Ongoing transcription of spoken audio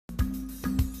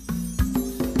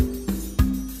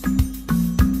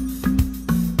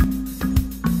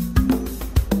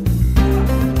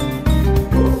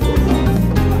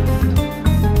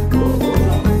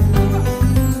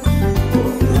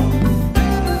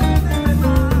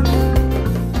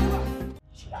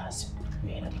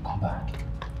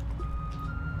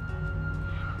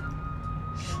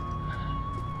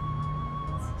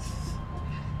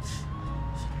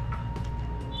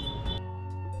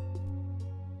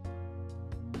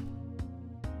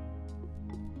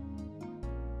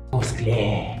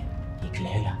clear. It's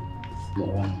clear.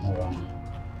 More on.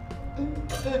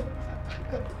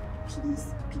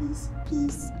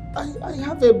 Please. I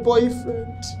have a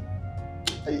boyfriend.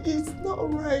 It's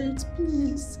not right,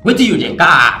 please. Wait till you the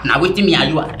car. Now wait till me and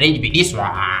you arrange with this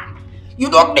one. You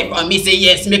don't take on me say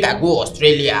yes, make I go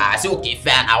Australia. I say okay,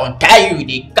 fine. I won't carry you with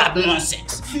the cat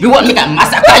nonsense. You want me to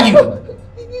massacre you?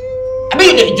 I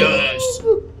mean the Jones.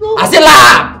 No. I say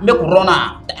la, make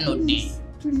corona.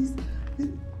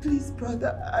 Please,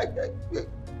 brother.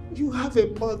 You have a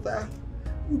mother.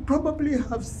 You probably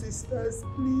have sisters.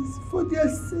 Please, for their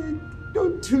sake,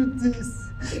 don't do this.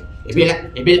 It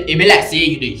be like say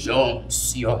you the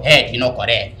Jones. Your head, you know,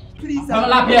 correct. Please,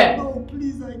 no,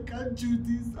 please, I can't do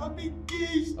this. I'm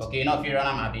engaged. Okay, no fear,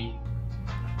 Mabi.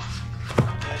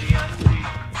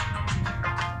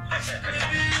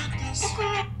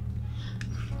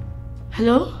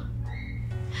 Hello?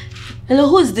 Hello,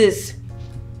 who's this?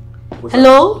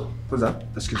 Hello? Who's that?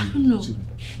 Excuse me. No. Excuse me.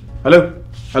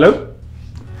 Hello?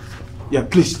 Yeah,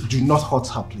 please do not hurt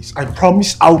her, please. I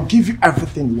promise I'll give you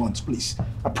everything you want, please.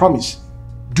 I promise.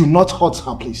 Do not hurt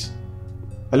her, please.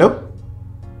 Hello?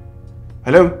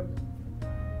 Hello?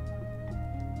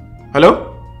 Hello?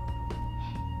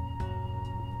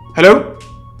 Hello?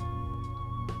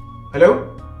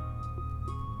 Hello?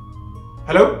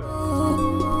 Hello?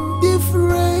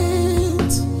 Different.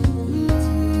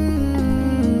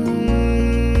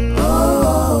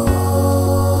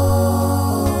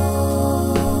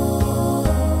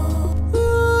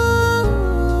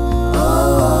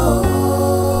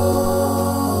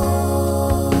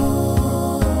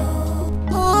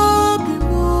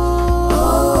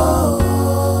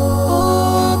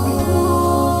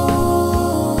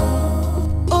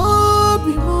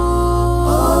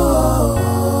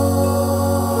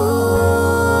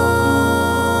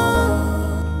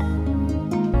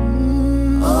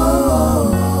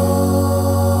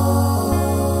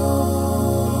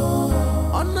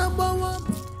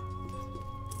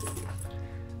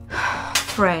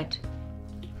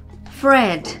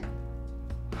 Fred,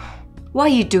 why are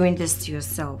you doing this to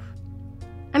yourself?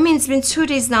 I mean, it's been 2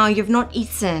 days now, you've not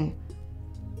eaten.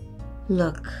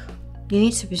 Look, you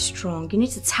need to be strong. You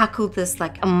need to tackle this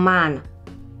like a man.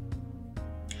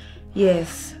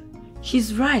 Yes,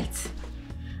 she's right.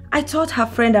 I thought her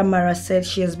friend Amara said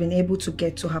she has been able to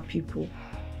get to her people.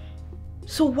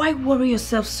 So why worry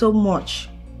yourself so much?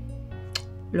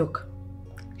 Look,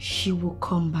 she will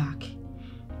come back.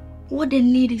 What they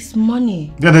need is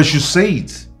money. Then they should say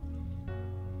it.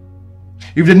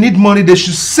 If they need money, they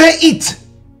should say it.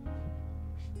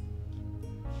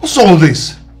 What's all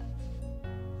this?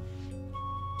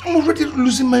 I'm already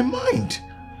losing my mind.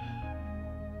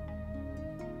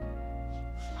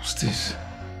 What's this?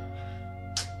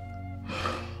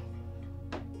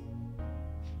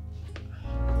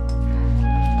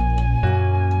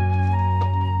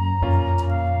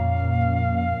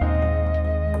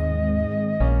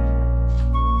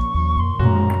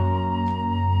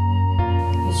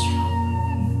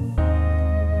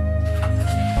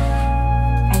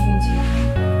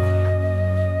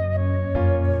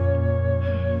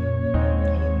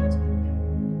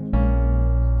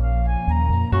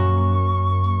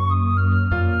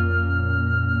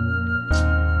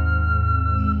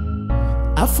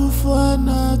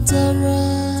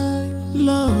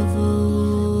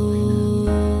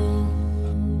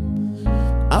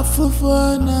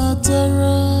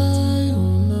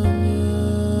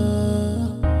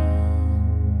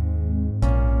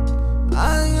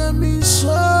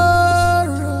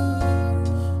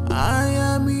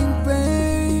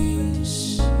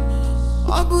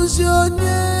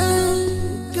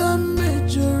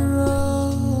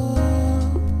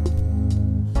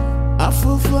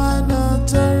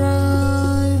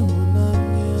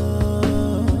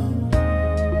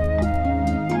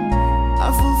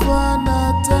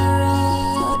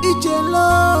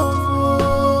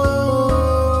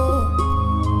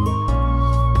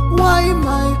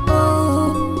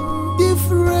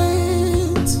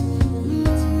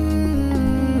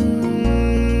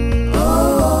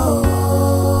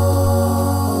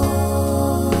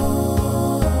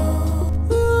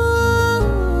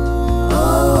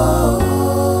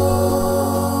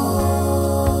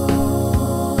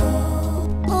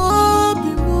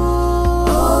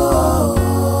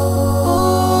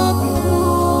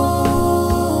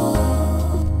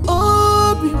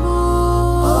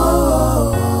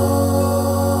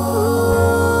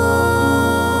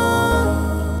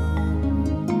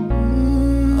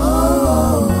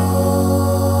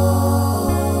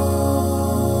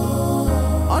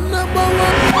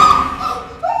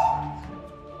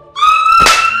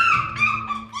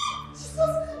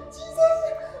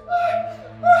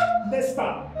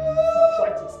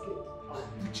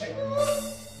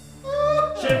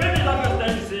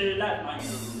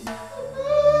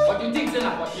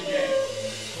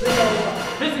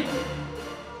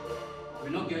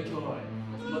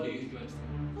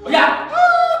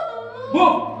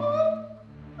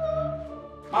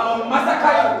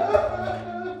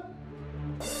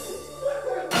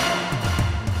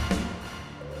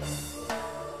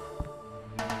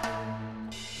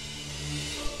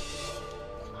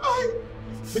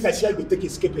 Make I see how you take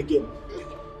escape again.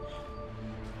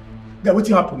 Then what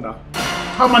happen now?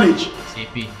 How manage?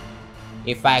 CP,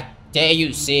 if I tell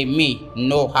you, say me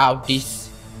know how this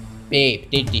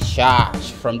babe take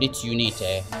discharge from this unit,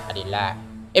 I dey lie.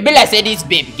 It be like say this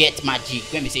babe get magic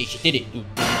when we say she did it do.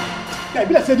 Yeah, it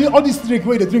be like say all this drink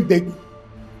where they drink they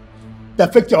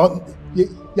affect your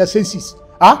senses.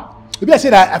 Huh? It be like say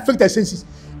that affect your senses.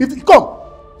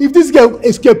 If this girl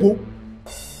escape,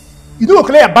 you don't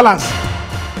clear your balance.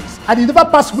 And you never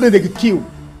pass where they get kill.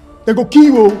 They go kill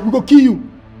you, we go kill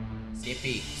you.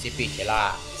 CP,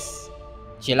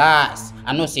 chillax.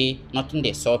 I know say nothing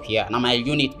they solve here. Now my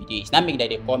unit with this. That make that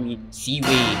they call me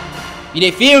Seaway. You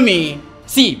they feel me?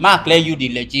 See, man clear you the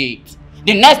legit.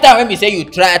 The next time when we say you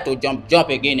try to jump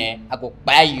again, I go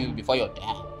buy you before your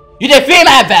time. You they feel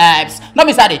my vibes. Not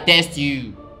me say they test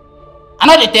you. I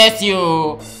know they test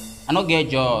you. I don't get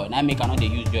joy. Now make I know they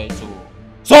use joy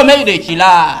so maybe they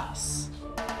chillax.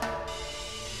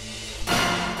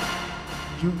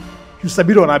 You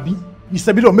sabi on Abi. You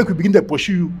sabi on make we begin to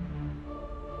pursue you.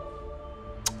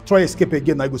 Try escape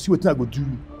again. I go see what I go do.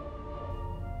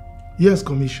 Yes,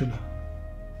 Commissioner.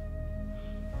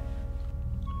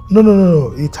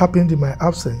 No. It happened in my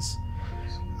absence.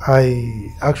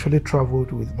 I actually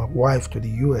traveled with my wife to the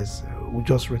US. We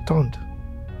just returned.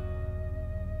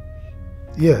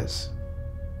 Yes.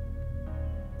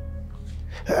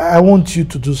 I want you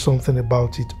to do something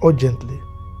about it urgently.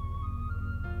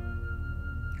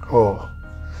 Oh,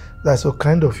 that's so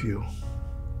kind of you.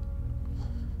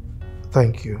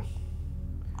 Thank you.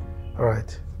 All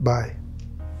right, bye.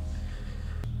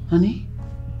 Honey,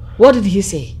 what did he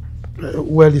say?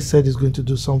 Well, he said he's going to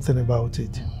do something about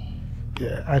it.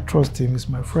 Yeah, I trust him. He's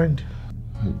my friend.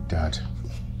 Dad,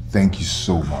 thank you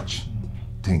so much.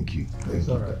 Thank you. It's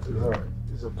all right. It's all right.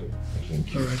 It's okay.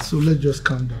 Thank you. All right, so let's just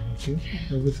calm down, okay?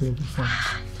 Everything will be fine.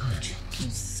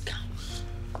 Just calm.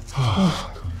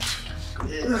 Oh,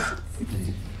 Yeah.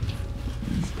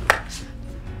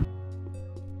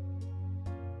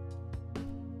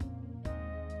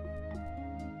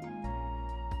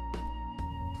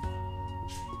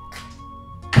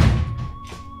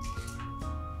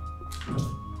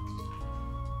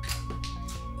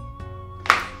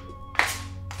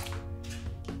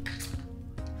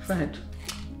 Fred.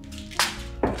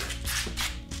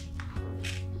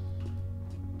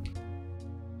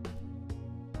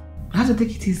 You have to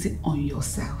take it easy on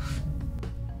yourself.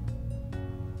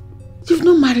 You've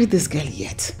not married this girl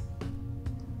yet.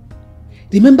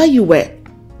 Remember you were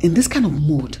in this kind of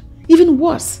mood, even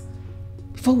worse,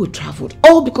 before we traveled,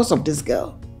 all because of this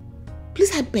girl.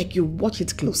 Please, I beg you, watch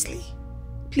it closely.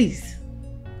 Please.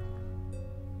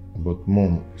 But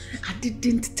Mom... I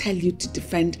didn't tell you to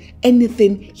defend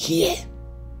anything here.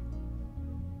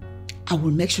 I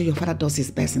will make sure your father does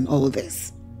his best in all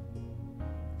this.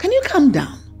 Can you calm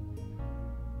down?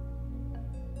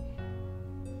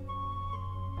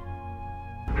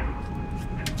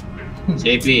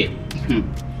 JP,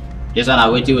 this one I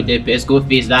wait you with the best school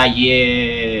fees that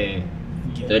year.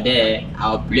 Today,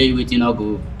 I'll play with you no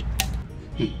good.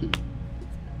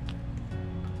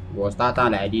 We'll start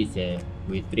out like this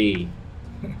with 3.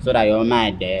 So that your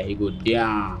mind there, you go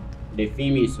down. The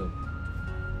film is so.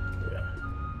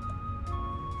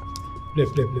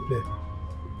 Play.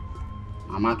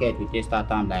 My market will just start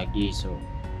time like this, so.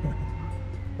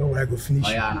 Don't worry, I go finish.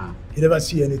 Oh yeah, nah. You never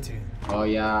see anything. Oh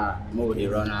yeah, move the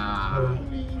runner.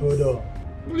 Hold on.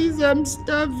 Please, I'm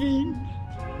starving.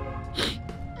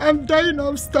 I'm dying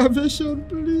of starvation,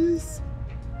 please.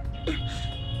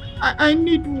 I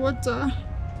need water.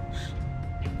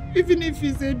 Even if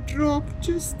it's a drop,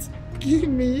 just give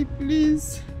me,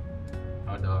 please.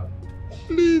 Hold on.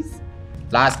 Please.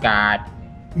 Last card.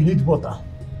 You need water.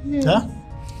 Yes. Huh?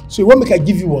 So you want make I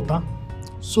give you water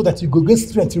so that you go get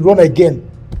strength to run again.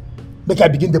 Make I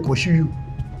begin to pursue you.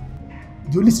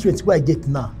 The only strength where I get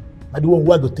now, I the one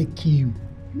who I go take kill you.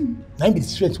 Now be the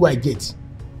strength where I get.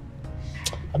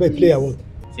 I better play a word.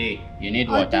 See, you need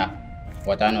water.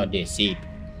 Water not the sip.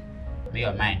 Make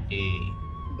your mind day.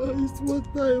 That is what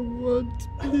I want,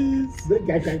 please. Go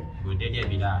there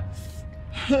be that.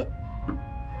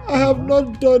 I have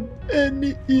not done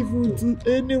any evil to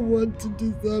anyone to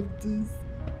deserve this.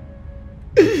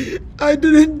 I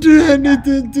didn't do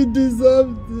anything to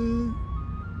deserve this.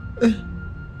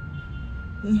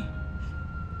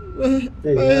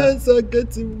 My hands are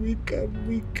getting weaker and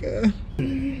weaker.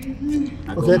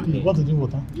 Okay, please, want to drink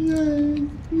water? Yes,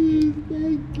 please,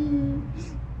 thank you.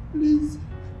 Please.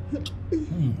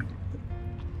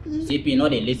 CP, no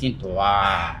they listen to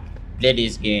her. Play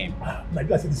this game.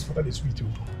 Like I said, this water is sweet too.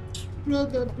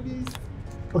 Brother, please.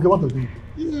 Okay, what to do?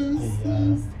 Yes,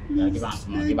 Yeah, please. give us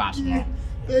more, give us more.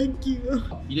 Thank you.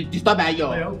 You disturb by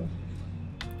your.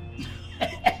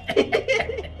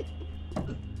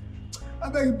 I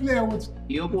beg you play. I want.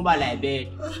 You open my like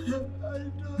bed.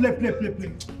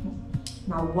 Play.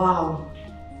 Now wow.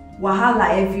 Wahala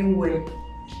everywhere.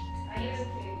 Are you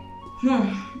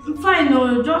okay? I'm fine,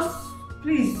 no, just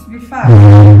please be fast.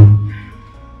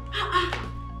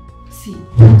 See,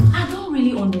 I don't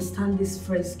really understand this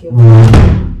first girl.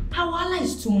 Her wahala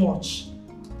is too much.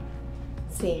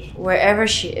 See, wherever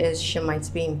she is, she might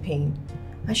be in pain.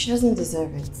 And she doesn't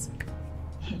deserve it.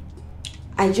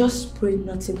 I just pray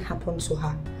nothing happens to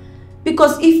her.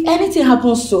 Because if anything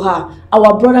happens to her,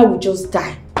 our brother will just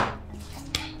die.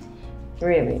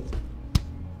 Really?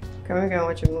 Can we go and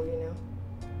watch a movie now?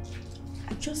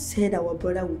 I just said our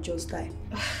brother will just die.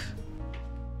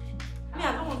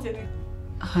 I don't want to.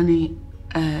 Honey,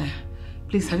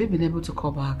 please, have you been able to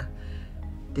call back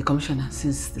the commissioner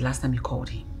since the last time you called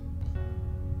him?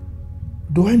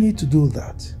 Do I need to do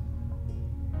that?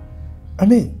 I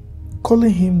mean,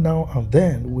 calling him now and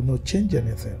then will not change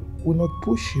anything, will not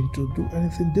push him to do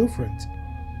anything different.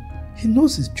 He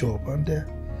knows his job and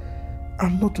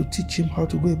I'm not to teach him how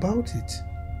to go about it.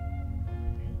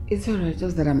 It's alright,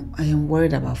 just that I am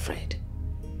worried about Fred.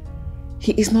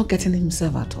 He is not getting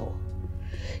himself at all.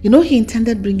 You know, he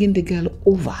intended bringing the girl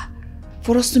over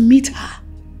for us to meet her.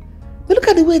 But look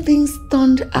at the way things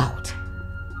turned out.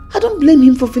 I don't blame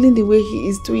him for feeling the way he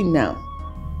is doing now.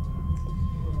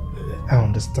 I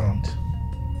understand.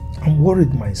 I'm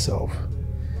worried myself.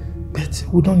 But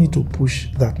we don't need to push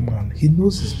that man. He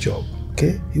knows his job,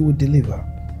 okay? He will deliver.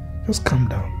 Just calm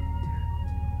down.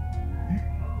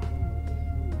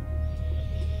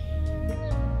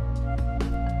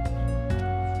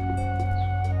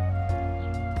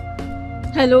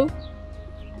 Hello?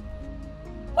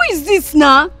 Who is this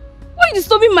now? Why are you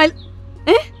disturbing my...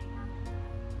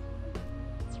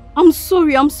 I'm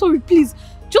sorry, please.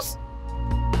 Just...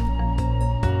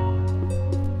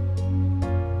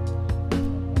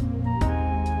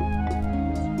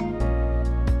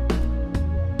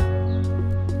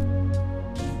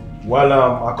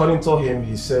 Well, according to him,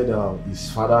 he said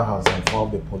his father has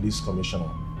informed the police commissioner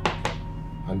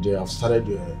and they have started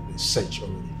the search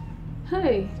already.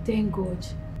 Hey, thank God.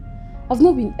 I've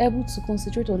not been able to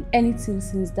concentrate on anything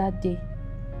since that day.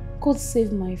 God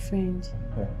save my friend.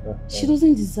 She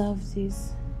doesn't deserve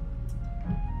this.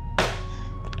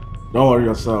 Don't worry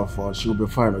yourself, she'll be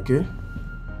fine, okay?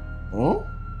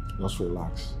 Just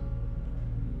relax.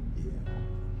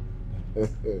 Yeah.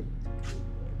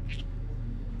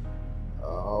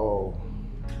 Oh.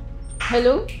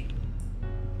 Hello?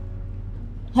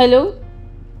 Hello?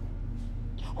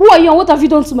 Who are you and what have you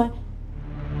done to my...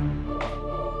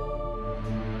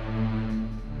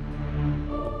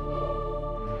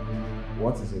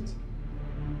 What is it?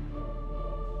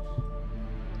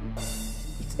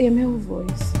 It's a male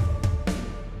voice.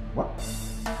 What?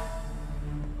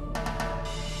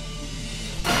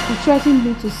 He threatened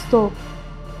me to stop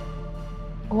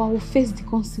or I will face the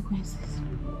consequences.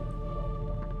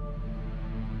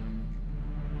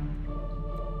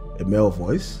 A male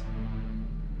voice?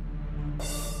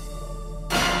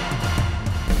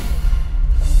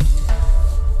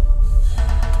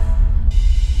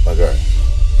 My guy,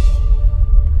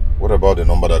 what about the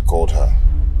number that called her?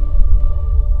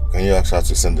 Can you ask her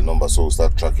to send the number so we'll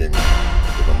start tracking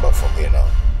the number from here now?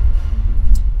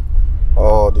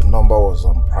 Oh, the number was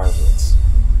on private.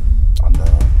 And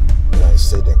I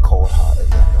said they called her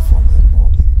earlier before the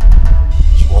body.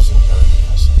 She wasn't hearing the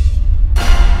person.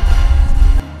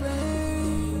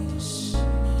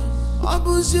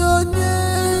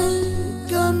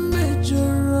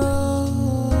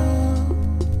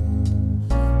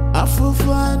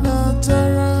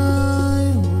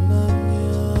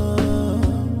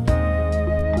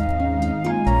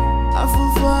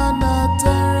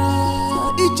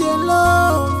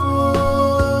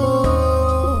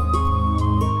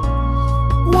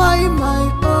 Why my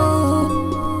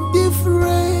own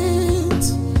different?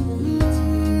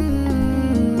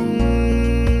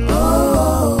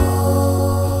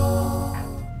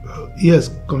 Yes,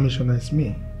 Commissioner, it's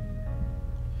me.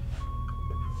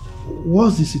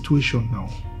 What's the situation now?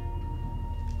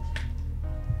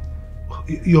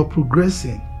 You're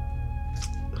progressing.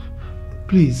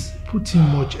 Please, put in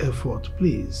much effort,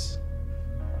 please.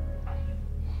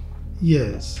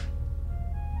 Yes.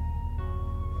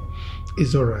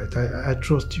 It's alright. I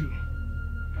trust you.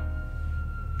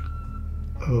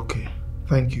 Okay.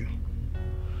 Thank you.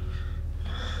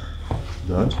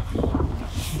 Dad?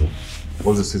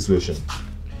 What's the situation?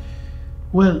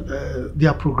 Well, they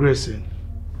are progressing.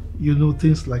 You know,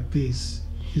 things like this.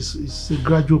 It's a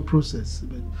gradual process.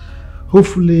 But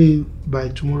Hopefully by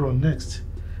tomorrow or next,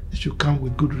 it should come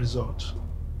with good results.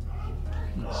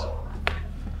 Yes.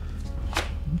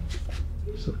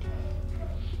 So.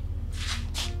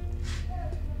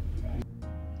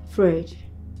 Fred,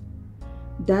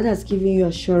 Dad has given you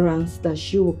assurance that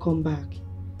she will come back.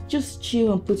 Just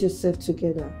chill and put yourself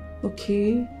together,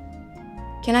 okay?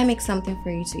 Can I make something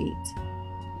for you to eat?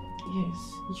 Yes,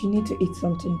 you need to eat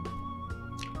something.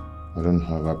 I don't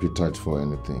have appetite for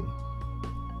anything.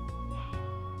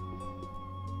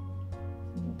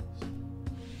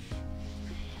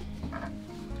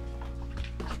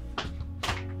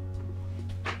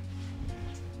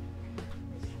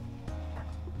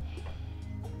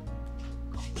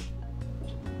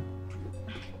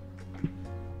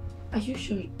 Are you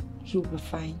sure he'll be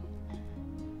fine?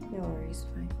 No worries,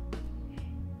 fine.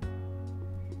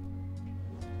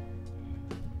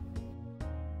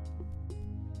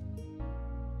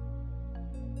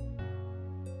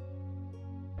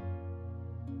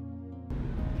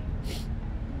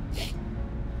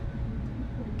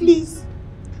 Please,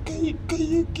 can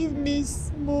you give me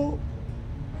small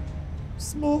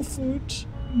food?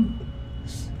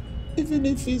 Even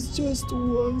if it's just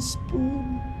 1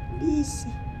 spoon, please.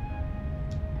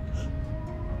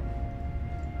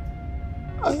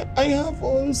 I have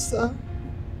ulcer.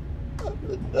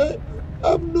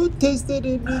 I've not tasted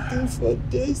anything for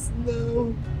days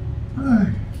now.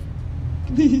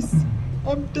 Please,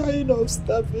 I'm dying of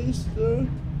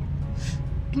starvation.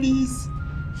 Please,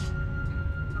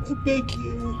 I beg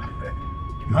you.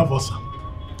 You have ulcer.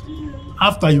 Yeah.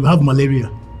 After you have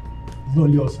malaria, it's not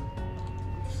only ulcer.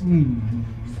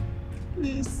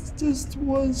 Please, just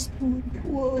 1 spoon.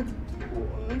 One.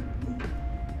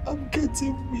 I'm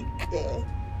getting weaker.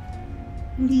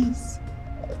 Please.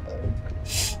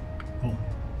 Oh.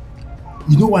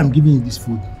 You know why I'm giving you this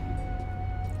food?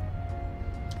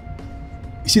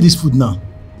 You see this food now?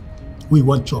 Where you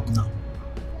want chop now?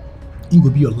 It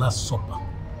will be your last supper.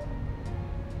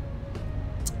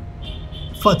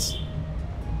 First,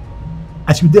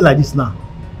 as you dey like this now,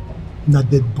 na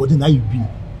dead body now you be.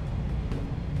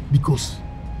 Because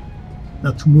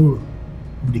now tomorrow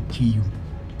we dey kill you.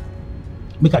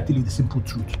 Make I tell you the simple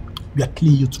truth. We are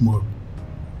killing you tomorrow.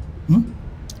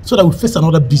 So that we face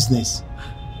another business.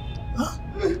 Huh?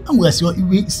 And we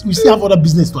still have other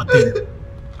business to attend.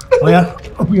 Oh yeah,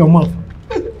 open your mouth.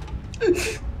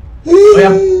 Oh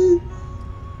yeah.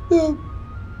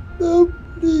 No,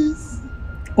 please.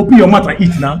 Open your mouth and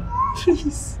eat now.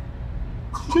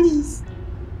 Please,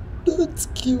 don't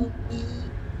kill me.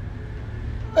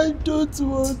 I don't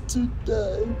want to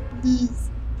die, please.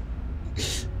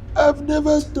 I've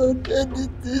never done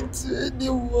anything to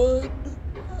anyone.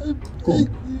 I beg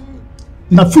you.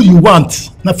 Now food you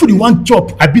want. Now food you want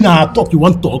chop. I've been at talk, you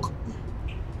want talk.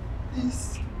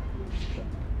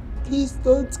 Please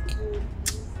don't kill me.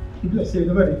 If I say you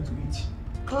never need to eat.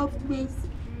 Have mercy.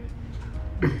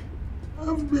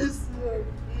 Have mercy on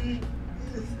me.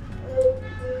 Have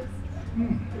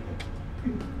mercy.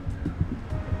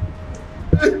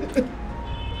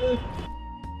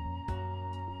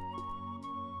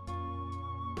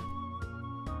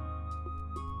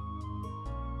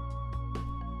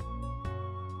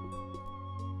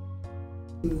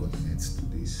 What leads to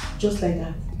this? Just like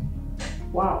that.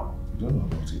 Wow. You don't know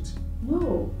about it?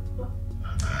 No.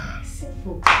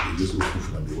 Simple. You just go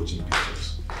proof and be watching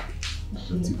pictures.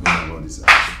 Don't even know about this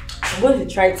house. I'm going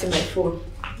to try it in my phone.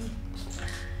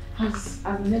 Has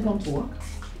Amina gone to work?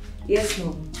 Yes,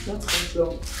 Mom. Not for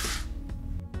long.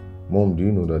 Mom, do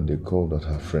you know that they called that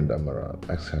her friend Amara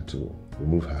asked her to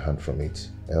remove her hand from it?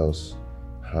 Else,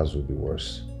 hers will be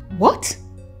worse. What?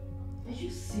 Are you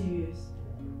serious?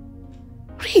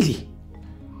 Really?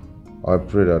 I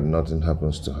pray that nothing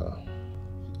happens to her.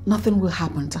 Nothing will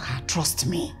happen to her, trust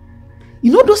me.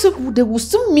 You know those people, they will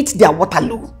soon meet their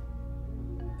Waterloo.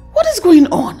 What is going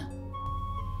on?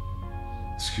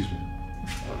 Excuse me.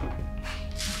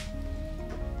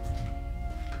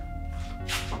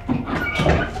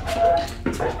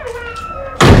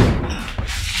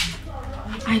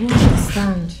 I don't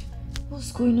understand.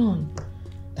 What's going on?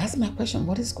 That's my question.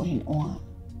 What is going on?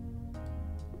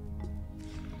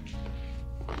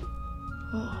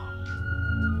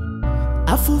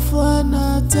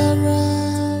 Afufana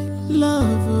tere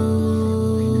love.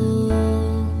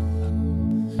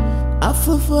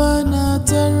 Afufana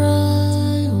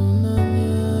tere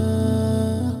unanya.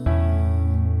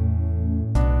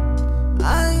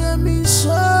 I am in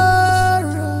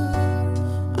sorrow.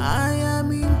 I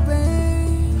am in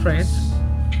pain. Fred,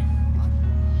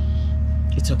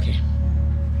 it's okay.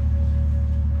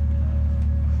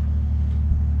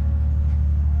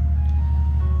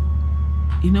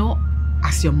 You know,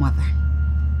 as your mother,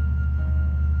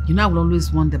 you know I will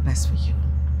always want the best for you.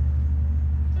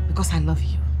 Because I love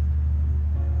you.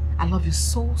 I love you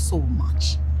so, so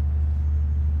much.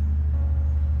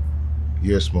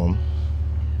 Yes, Mom.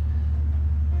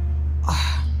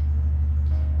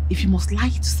 If you must lie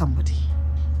to somebody,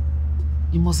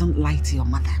 you mustn't lie to your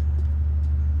mother.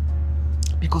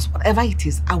 Because whatever it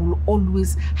is, I will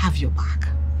always have your back.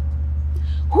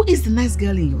 Who is the next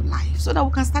girl in your life so that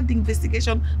we can start the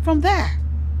investigation from there?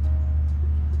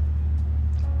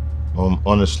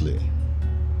 Honestly,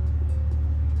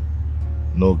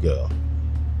 no girl.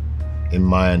 In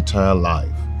my entire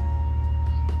life,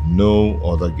 no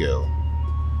other girl.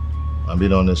 I'm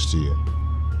being honest to you.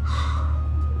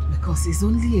 Because it's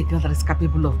only a girl that is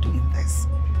capable of doing this.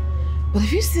 But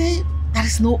if you say there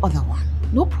is no other one,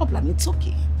 no problem, it's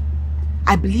okay.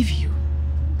 I believe you.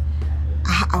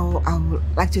 I would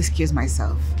like to excuse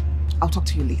myself. I'll talk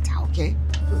to you later, okay?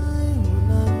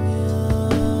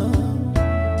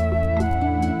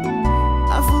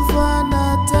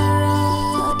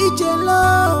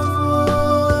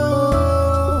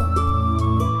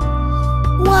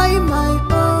 Why my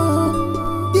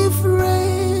own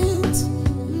different?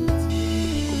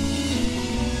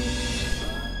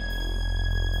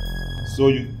 So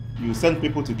you send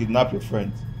people to kidnap your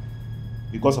friend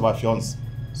because of her fiancé,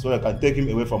 so I can take him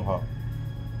away from her.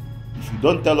 If you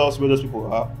don't tell us where those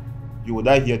people are, you will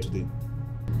die here today.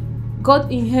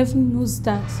 God in heaven knows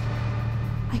that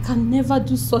I can never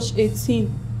do such a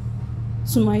thing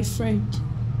to my friend.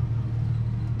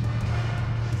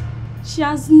 She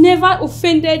has never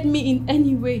offended me in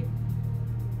any way.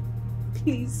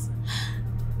 Please,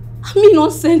 I'm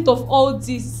innocent of all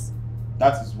this.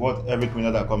 That is what every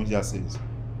criminal that comes here says.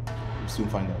 We'll soon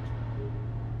find out.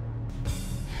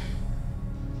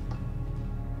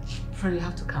 Fred, you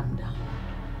have to calm down.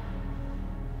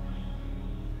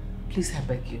 Please, I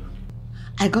beg you.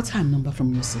 I got her number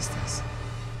from your sisters.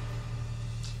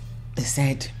 They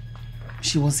said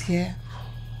she was here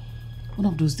one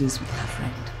of those days with her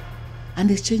friend and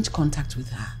they exchanged contact with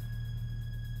her.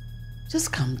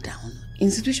 Just calm down. In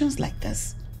situations like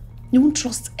this, you won't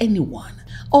trust anyone.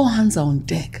 All hands are on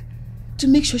deck to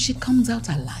make sure she comes out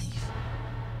alive.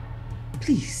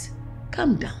 Please,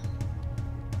 calm down.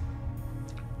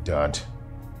 Dad,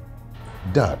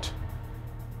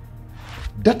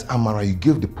 that Amara you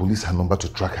gave the police her number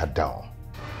to track her down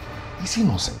is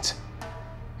innocent.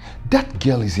 That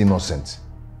girl is innocent.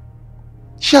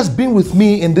 She has been with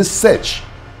me in this search.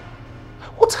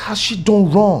 What has she done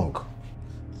wrong?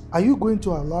 Are you going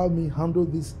to allow me handle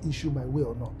this issue my way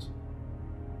or not?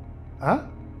 Huh?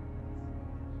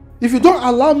 If you don't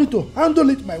allow me to handle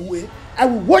it my way, I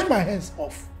will wash my hands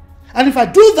off. And if I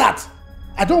do that,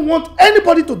 I don't want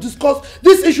anybody to discuss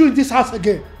this issue in this house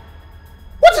again.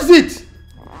 What is it?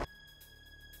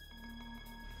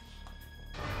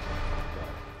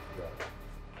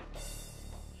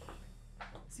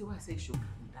 See why I say you should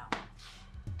calm down.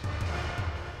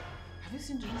 Have you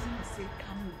seen the reason I say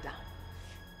calm down?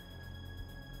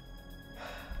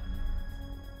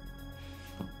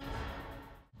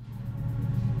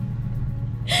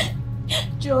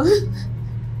 John,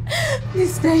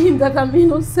 please tell him that I'm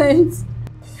innocent.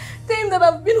 Tell him that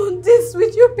I've been on this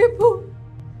with you people.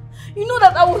 You know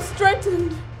that I was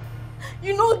threatened.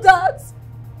 You know that.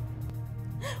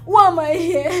 Why am I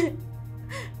here?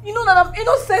 You know that I'm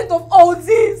innocent of all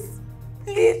this.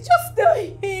 Please, just tell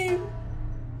him.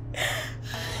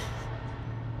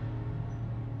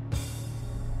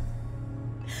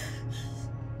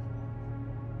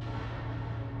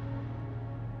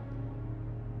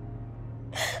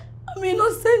 I'm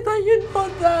innocent and you know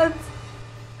that.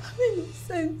 I'm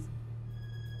innocent.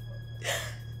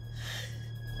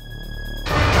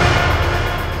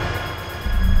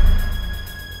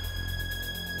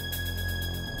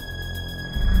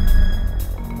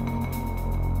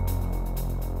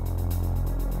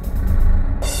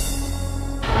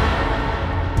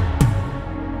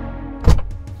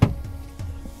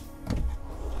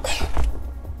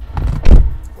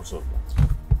 What's up?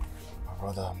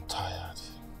 Brother, I'm tired.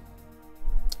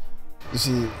 You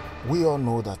see, we all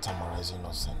know that Tamara is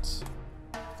innocent.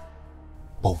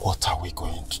 But what are we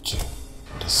going to do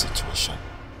in this situation?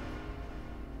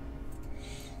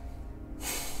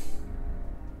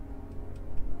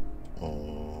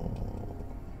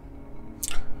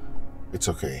 It's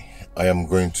okay. I am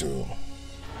going to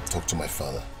talk to my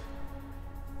father.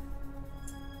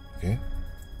 Okay?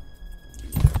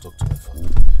 I'll talk to my father.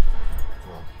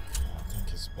 Well, I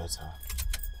think it's better.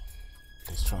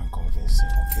 Let's try and convince him,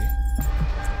 okay?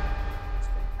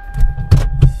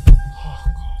 Oh,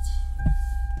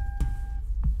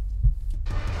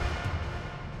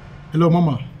 God. Hello,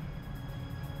 Mama.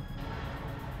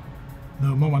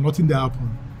 No, Mama, nothing there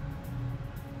happen.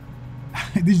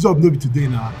 This job no be today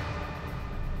now.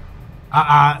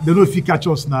 They don't fit catch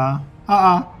us now.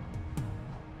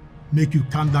 Make you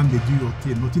calm down, they do your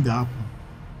thing. Nothing there happen.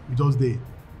 We just there.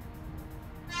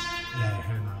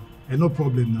 Yeah, now. Hey, no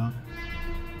problem now.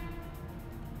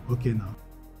 Okay now.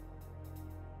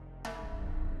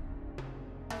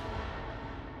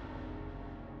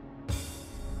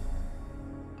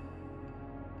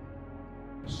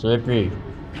 CP,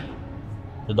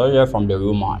 you don't hear from the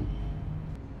woman.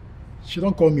 She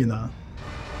don't call me now.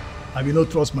 I will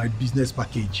not trust my business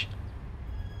package.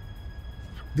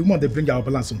 The woman they bring our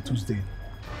balance on Tuesday.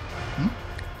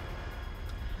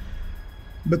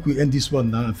 Make we end this one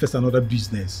now and face another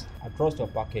business. I trust your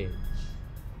package.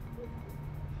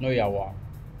 No yawa.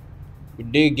 We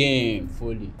dig in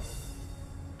fully.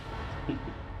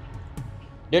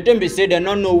 They don't be say they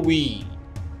don't know we.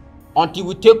 Until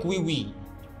we take we.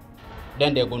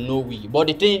 Then they go know we. But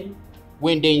the thing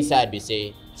when they inside they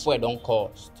say fuel don't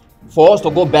cost. For us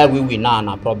to go buy we now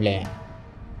no problem.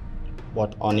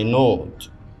 But on a note,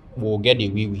 we'll get the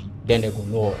we. Then they go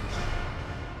know us.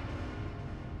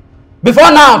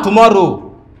 Before now,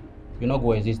 tomorrow, you not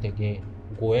go exist again.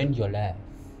 Go end your life.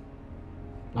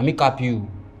 Now me cap you.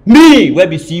 Me, where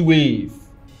be sea wave.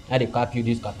 I dey cap you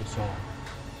this capuchon.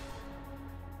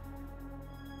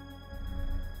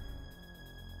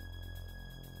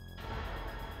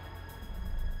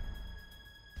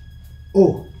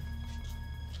 Oh,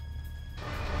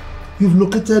 you've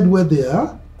located where they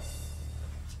are?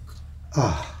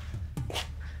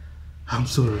 I'm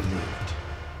so relieved.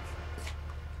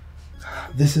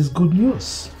 This is good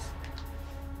news.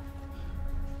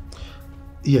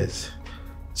 Yes.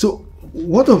 So,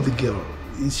 what of the girl?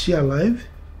 Is she alive?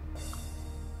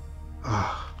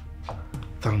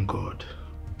 Thank God.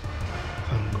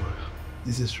 Thank God.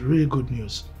 This is really good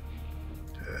news.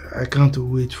 I can't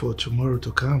wait for tomorrow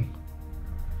to come.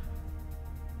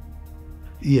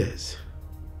 Yes.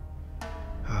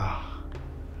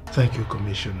 Thank you,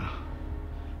 Commissioner.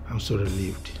 I'm so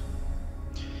relieved.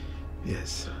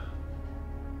 Yes.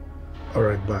 All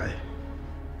right, bye.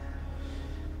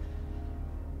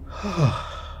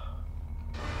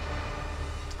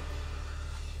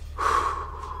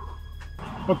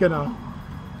 Okay now.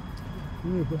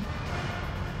 Here you go.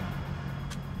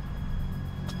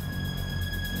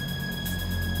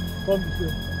 Come this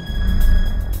way.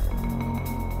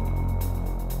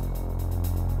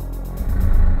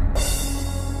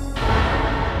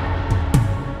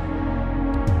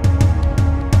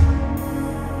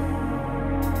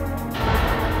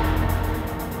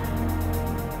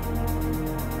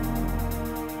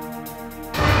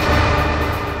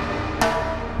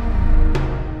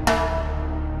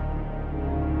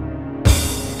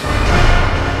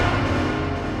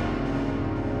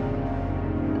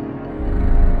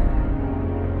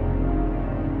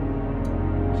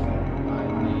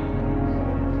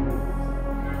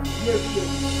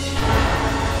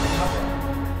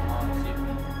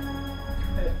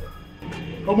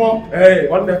 Come on. Hey,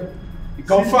 what the?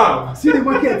 Confirm. See the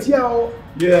market here.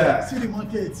 Yeah. See the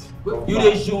market. You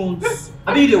the Jones.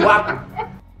 I be the worker.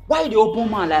 Why the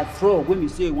open man like frog when you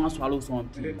say you want to swallow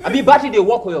something? I be battery they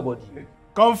work on your body.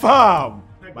 Confirm.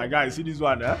 My guy, see this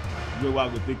one, eh? You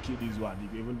want to take this one.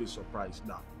 If even the surprise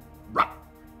now.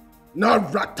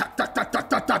 Not rat ta ta ta ta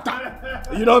ta ta ta.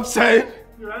 You know what I'm saying?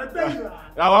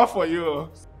 I want for you.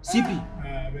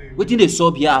 CP, what in the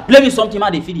sub here? Play me something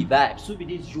man, they feel the vibe. So be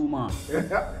this Jew man.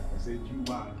 I say Jew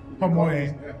man. Come on,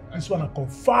 eh? This one I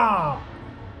confirm.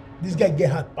 This guy get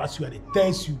hard pass you and they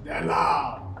tells you.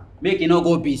 Make it not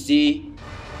go busy.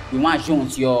 We want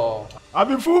Jones your.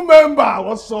 I'm a full member.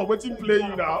 What's up? What's he play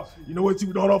you now? You know what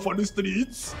we don't run for the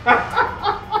streets?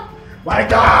 My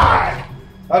guy!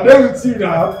 I'm there with you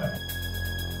now.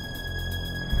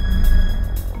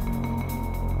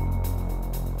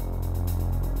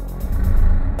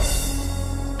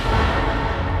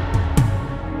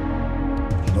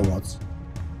 You know what?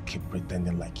 Keep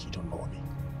pretending like you don't know me.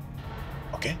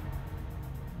 Okay?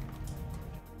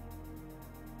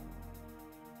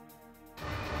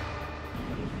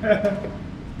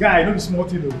 Guy, don't be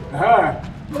smarty though.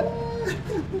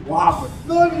 What happened?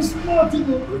 Don't be smarty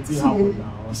though. What's happened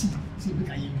now? See, we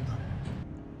can hear you now.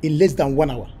 In less than 1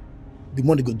 hour, the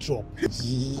money go drop.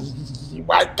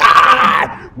 My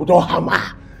God! We don't hammer.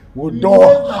 We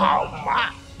don't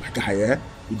hammer. My guy, eh?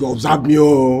 You go observe me,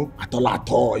 oh. At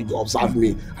all. You go observe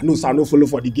me. I know I no follow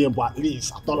for the game, but at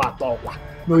least at all.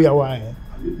 No, yeah, why? Eh?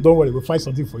 Don't worry, we'll find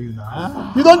something for you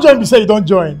now. You don't join, we say you don't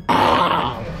join.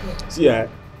 See, eh?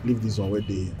 leave this one where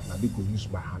they na me go use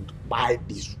my hand buy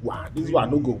this one. This one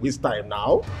no go waste time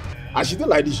now. And she don't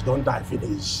like this, she don't die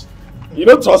finish. You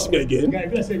don't trust me again?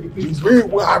 The way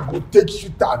where I go take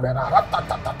shoot her, man.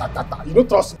 You don't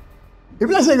trust me? If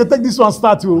you say you take this one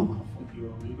start too.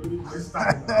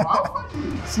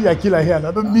 See I kill her here,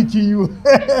 I don't need you.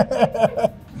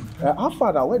 How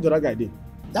far now? Where the other guy did?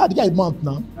 Yeah, the guy is mount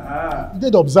now. He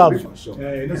did observe. Sure.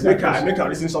 Make her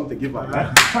listen something, give her.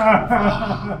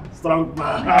 Strong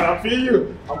man, I feel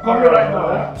you. I'm coming right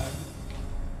now.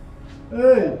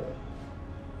 Hey,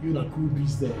 you na cool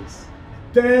business.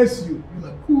 Thanks you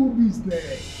na cool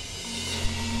business.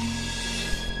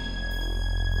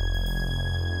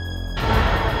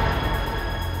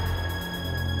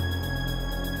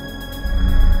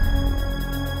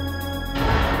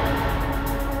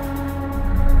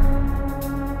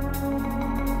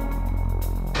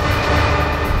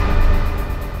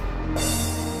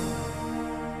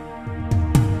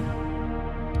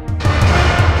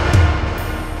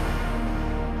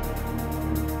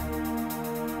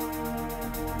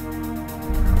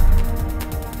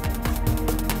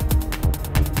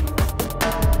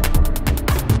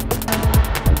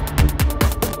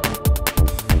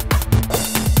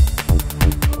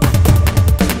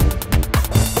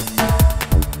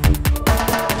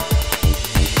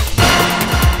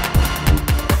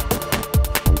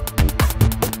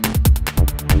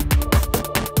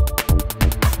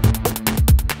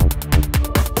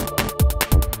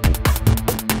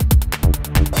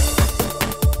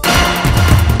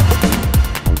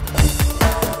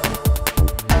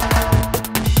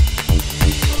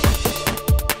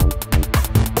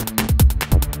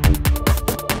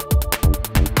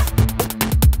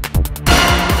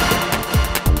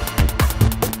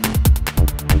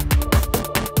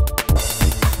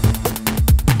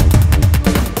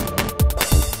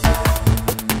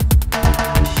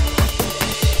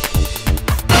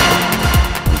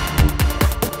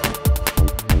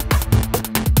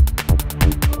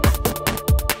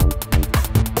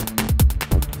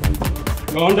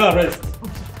 You're under arrest.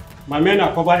 My men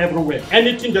are covered everywhere.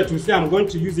 Anything that you say, I'm going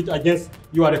to use it against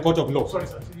you at the court of law. Sorry,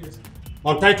 sir. Yes.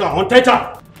 Untie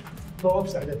her. No,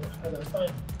 upside down. I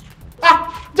understand.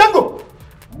 Django!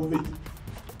 Move it.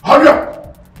 Hurry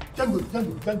up! Django.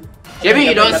 Jimmy,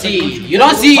 you don't see.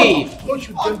 Don't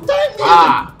shoot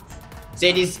Django.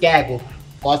 Say this guy go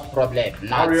cause problem.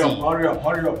 Hurry up.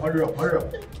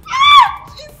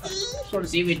 Sorry.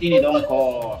 See everything you don't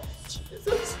call.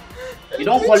 You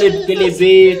don't call it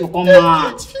Kelebe to come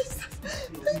out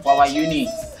for our unit.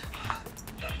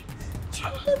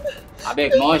 I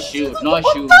beg, no shoot. I'm not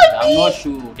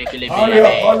shoot. The Kelebe.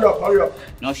 Hurry up.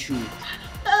 No shoot.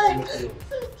 Thank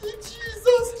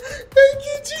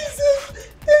you, Jesus.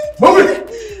 Move it.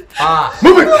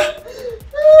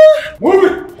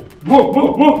 Move.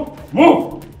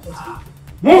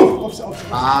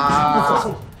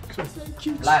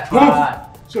 Life hard.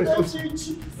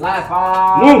 Life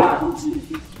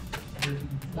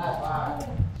hard.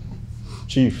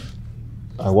 Chief,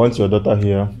 I want your daughter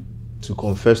here to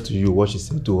confess to you what she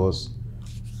said to us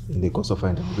in the course of her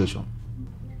interrogation.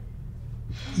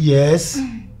 Yes.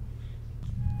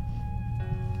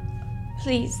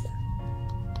 Please,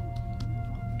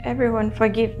 everyone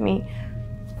forgive me.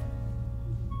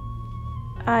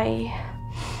 I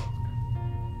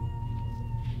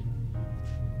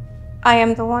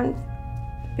am the one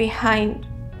behind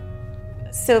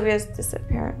Sylvia's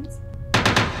disappearance.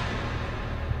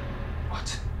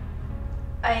 What?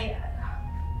 I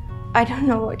don't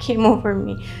know what came over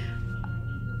me.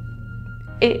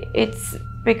 It's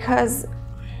because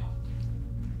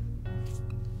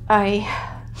I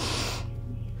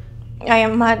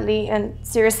am madly and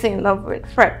seriously in love with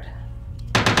Fred.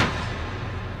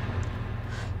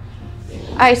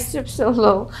 I stooped so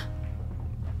low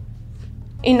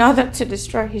in order to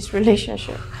destroy his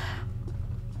relationship.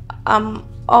 I'm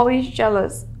always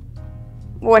jealous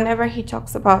whenever he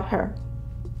talks about her.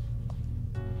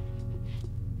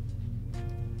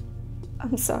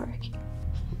 I'm sorry.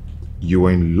 You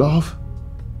were in love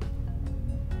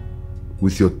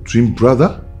with your twin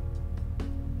brother?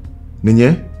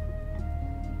 Ninye?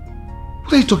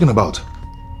 What are you talking about?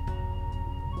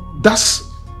 That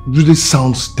really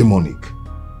sounds demonic.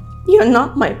 You're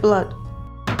not my blood.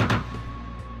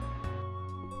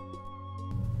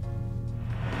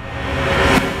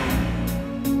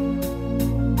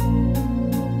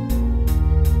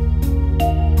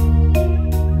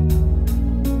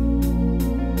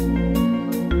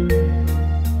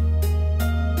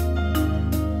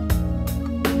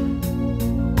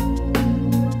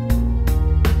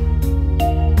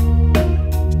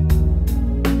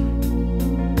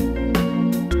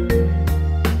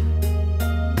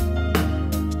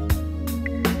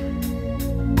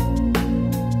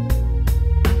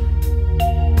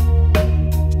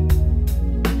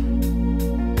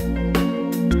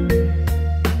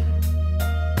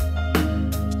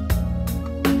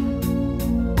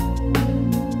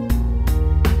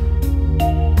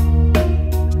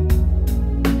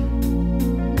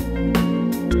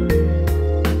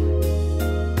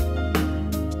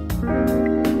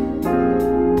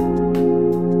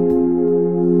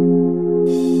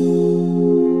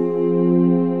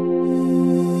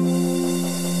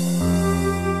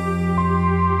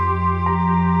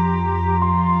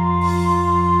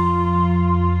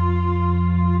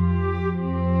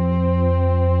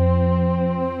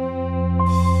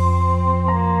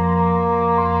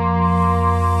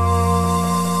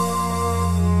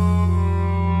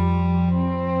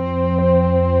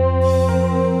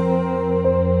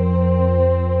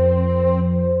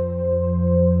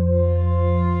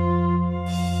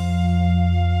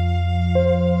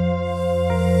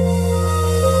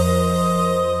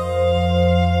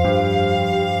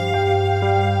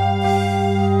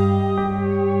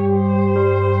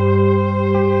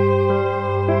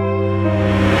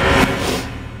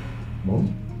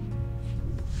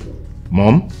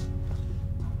 Mom?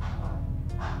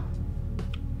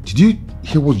 Did you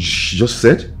hear what she just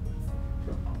said?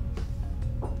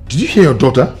 Did you hear your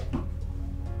daughter?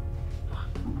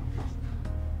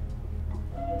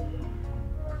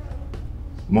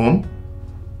 Mom?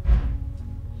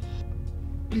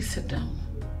 Please sit down.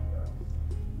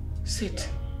 Sit.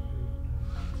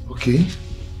 Okay.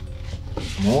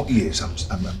 More ears.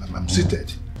 I'm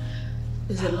seated.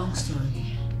 It's a long story.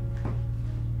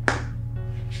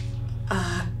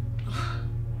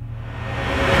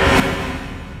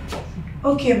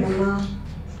 Okay, Mama.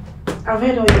 I've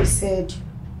heard all you said.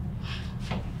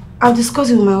 I'll discuss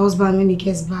it with my husband when he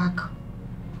gets back.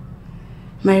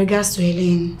 My regards to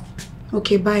Helen.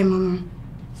 Okay, bye, Mama.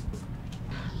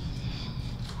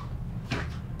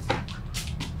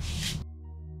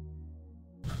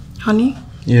 Honey?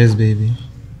 Yes, baby.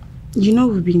 You know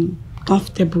we've been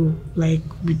comfortable like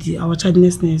with our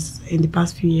childlessness in the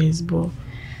past few years, but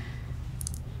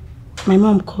my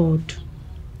mom called.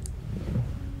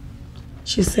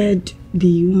 She said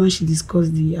the woman she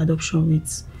discussed the adoption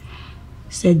with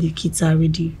said the kids are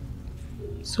ready.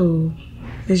 So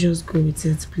let's just go with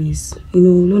it, please. You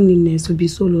know, loneliness will be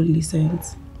so lonely,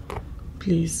 Saint.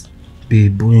 Please.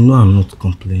 Babe, you know I'm not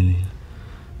complaining.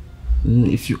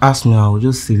 If you ask me, I will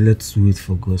just say let's wait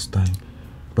for God's time.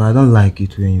 But I don't like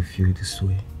it when you feel this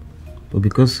way. But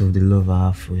because of the love I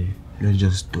have for you, let's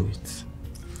just do it.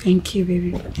 Thank you,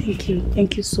 baby. Thank you.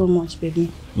 Thank you so much,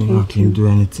 baby. You know, I can do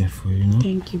anything for you, no?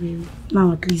 Thank you, baby.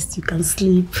 Now at least you can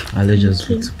sleep. I'll just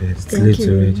go to bed. It's late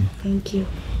already. Thank you.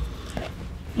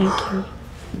 Thank you.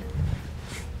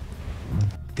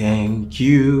 Thank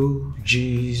you,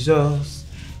 Jesus.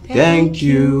 Thank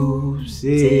you,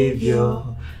 Savior.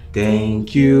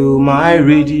 Thank you, my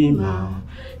Redeemer.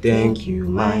 Thank you,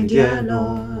 my dear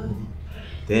Lord.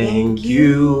 Thank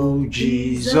you,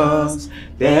 Jesus.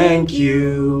 Thank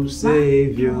you,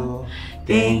 Savior.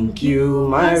 Thank you,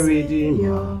 my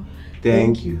Redeemer.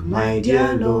 Thank you, my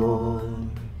dear Lord.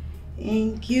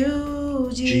 Thank you,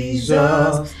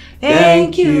 Jesus.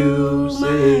 Thank you,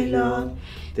 my Lord.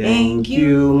 Thank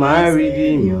you, my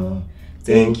Redeemer.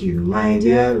 Thank you, my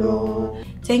dear Lord.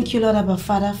 Thank you, Lord Abba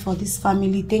Father, for this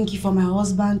family. Thank you for my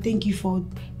husband. Thank you for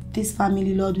this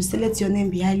family, Lord. We say let your name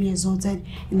be highly exalted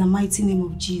in the mighty name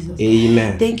of Jesus.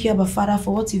 Amen. Thank you, Abba Father,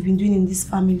 for what you've been doing in this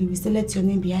family. We say let your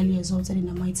name be highly exalted in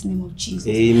the mighty name of Jesus.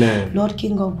 Amen. Lord,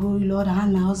 King of glory, Lord, I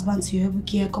hand my husband to your able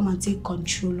care. Come and take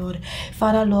control, Lord.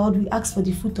 Father, Lord, we ask for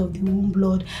the fruit of the womb,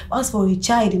 Lord. Ask for a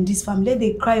child in this family. Let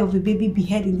the cry of a baby be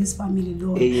heard in this family,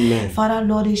 Lord. Amen. Father,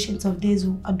 Lord, ancient of days,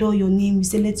 we adore your name. We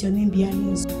say let your name be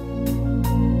highly exalted.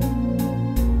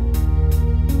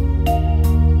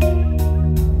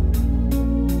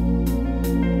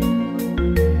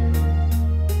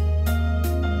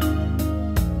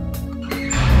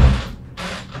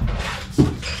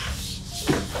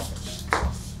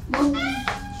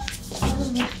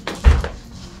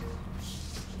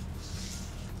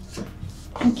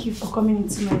 Thank you for coming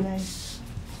into my life.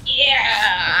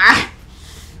 Yeah!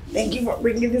 Thank you for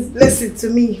bringing this blessing to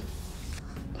me.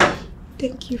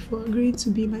 Thank you for agreeing to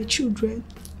be my children.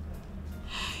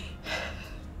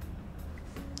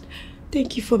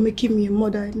 Thank you for making me a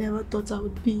mother I never thought I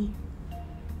would be.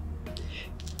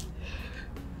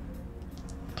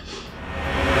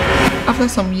 After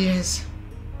some years,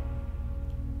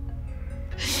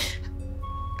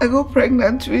 I got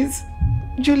pregnant with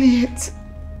Juliet.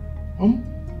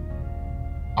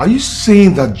 Are you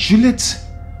saying that Juliet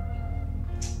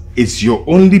is your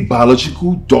only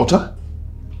biological daughter?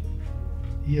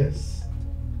 Yes.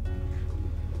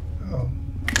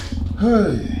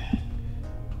 Hey.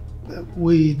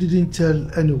 We didn't tell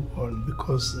anyone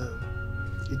because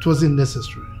it wasn't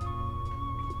necessary.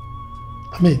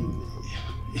 I mean,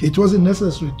 it wasn't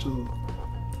necessary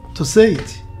to say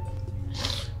it.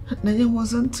 Naija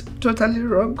wasn't totally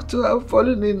wrong to have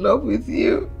fallen in love with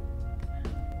you.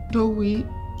 Though we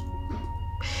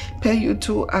pair you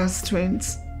two as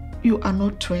twins, you are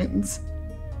not twins.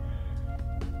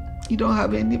 You don't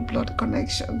have any blood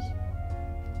connection.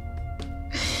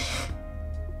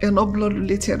 You're not blood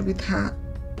related with her.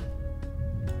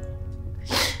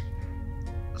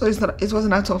 So it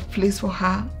wasn't out of place for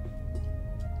her.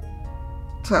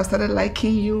 So I started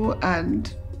liking you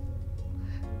and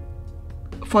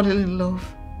falling in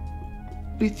love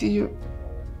with you.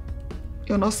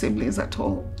 You're not siblings at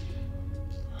all.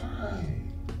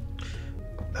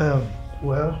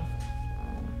 Well,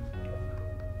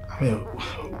 I mean,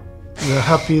 we're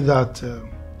happy that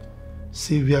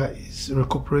Sylvia is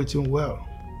recuperating well.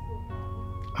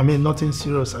 I mean, nothing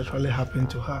serious actually happened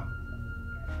to her.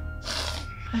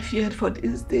 I feared for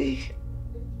this day.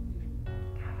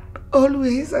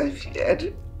 Always I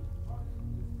feared.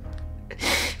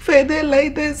 For a day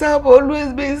like this, I've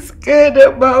always been scared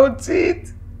about it.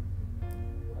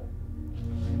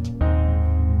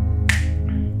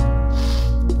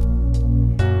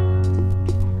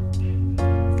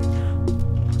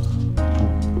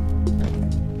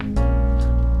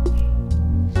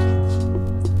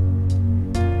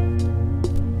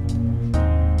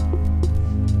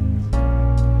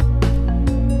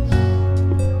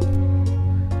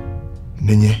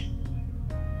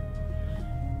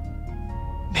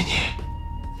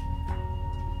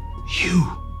 You.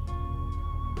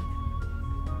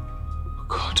 Oh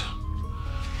God.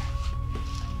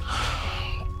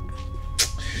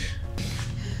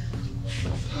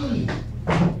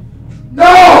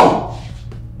 No!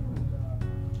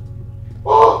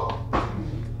 Oh!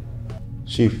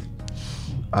 Chief,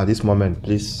 at this moment,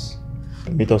 please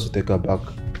permit us to take her back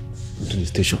to the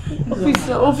station.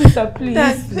 Officer, please.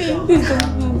 Dad, please. Please,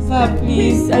 officer,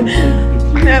 please. I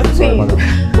beg. No, please. Sorry, madam.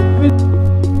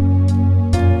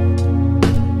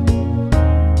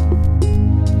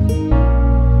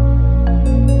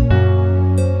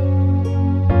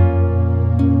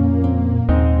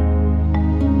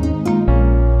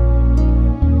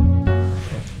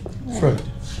 Fred.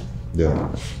 Yeah.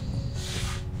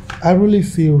 I really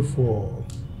feel for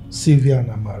Sylvia and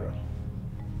Amara.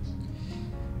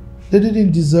 They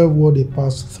didn't deserve what they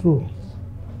passed through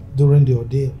during the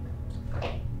ordeal.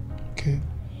 Okay.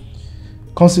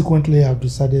 Consequently, I've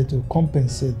decided to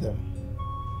compensate them.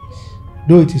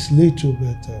 Though it is little,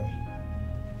 but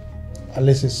at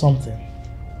least it's something.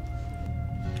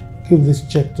 Give this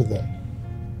check to them.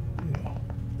 You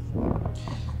know.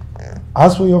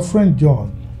 As for your friend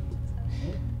John,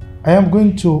 I am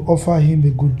going to offer him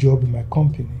a good job in my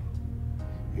company,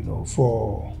 you know,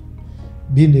 for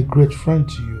being a great friend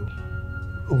to you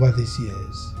over these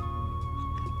years.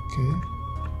 Okay?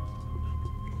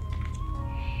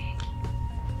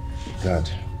 Dad,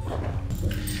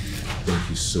 thank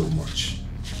you so much.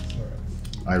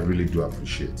 I really do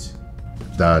appreciate.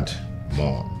 Dad,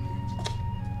 Mom,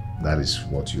 that is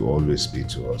what you always be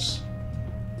to us.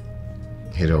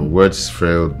 You know, words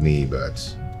failed me,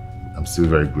 but I'm still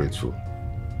very grateful.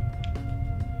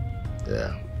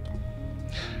 Yeah.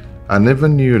 I never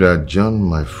knew that John,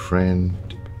 my friend,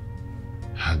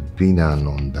 had been an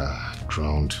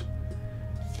underground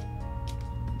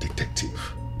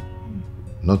detective.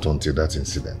 Not until that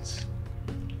incident.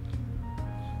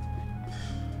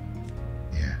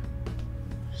 Yeah.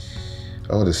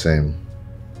 All the same,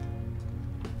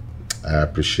 I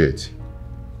appreciate.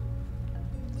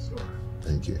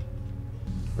 Thank you.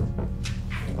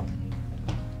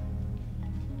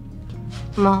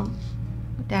 Mom,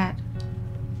 Dad,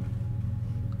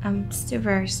 I'm still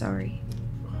very sorry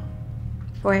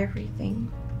for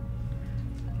everything.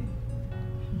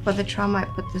 For the trauma I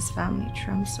put this family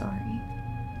through, I'm sorry.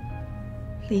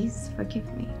 Please forgive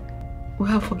me. We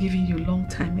have forgiven you a long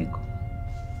time ago.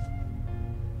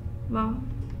 Mom,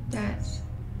 Dad,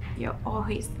 you're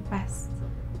always the best.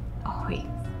 Always.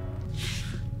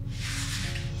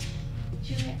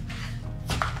 Juliet.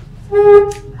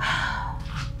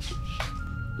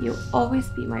 You'll always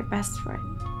be my best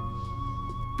friend.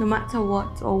 No matter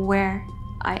what or where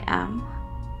I am.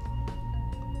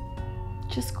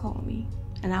 Just call me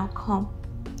and I'll come.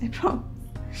 I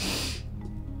promise.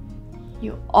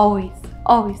 You'll always,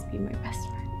 always be my best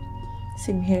friend.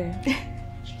 Same here.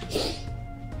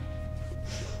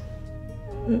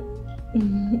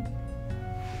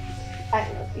 I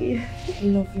love you. I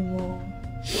love you more.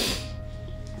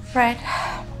 Fred,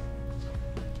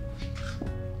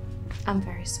 I'm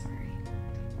very sorry.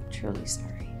 Truly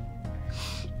sorry.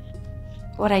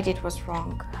 What I did was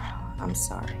wrong. I'm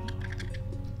sorry.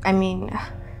 I mean,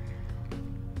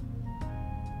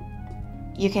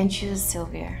 you can choose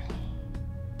Sylvia.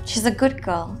 She's a good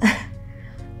girl.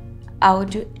 I will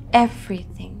do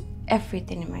everything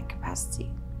in my capacity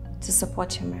to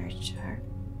support your marriage to her.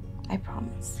 I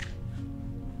promise.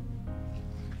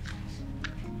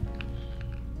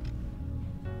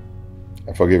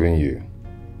 I've forgiven you.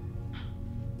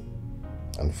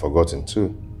 And forgotten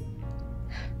too.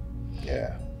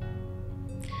 Yeah.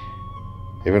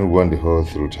 Even when the whole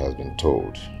truth has been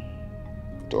told,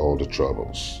 to all the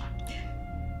troubles.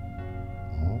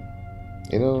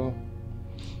 You know,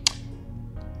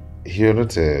 you're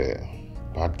not a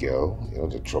bad girl, you're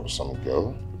not a troublesome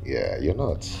girl. Yeah, you're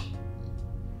not.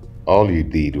 All you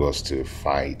did was to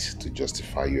fight to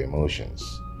justify your emotions.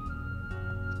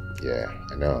 Yeah,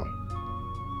 I know.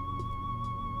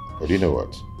 But you know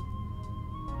what?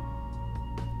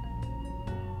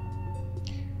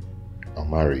 I'll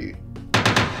marry you.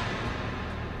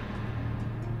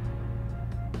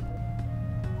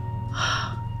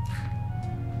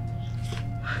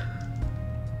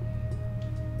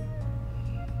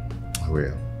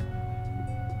 will.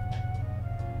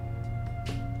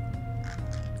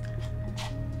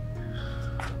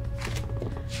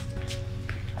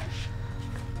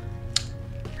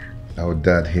 Our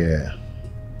dad here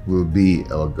will be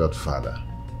our godfather,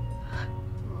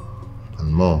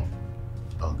 and mom,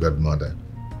 our godmother.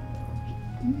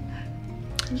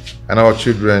 And our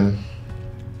children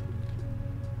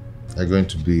are going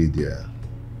to be their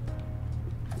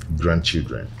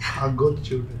grandchildren. Our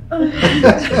godchildren.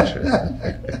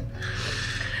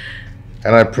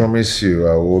 And I promise you,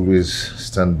 I will always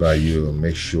stand by you and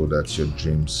make sure that your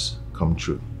dreams come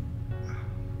true.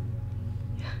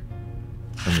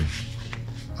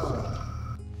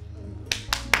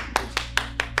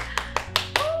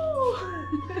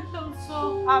 I'm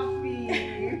so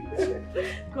happy.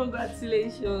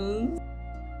 Congratulations.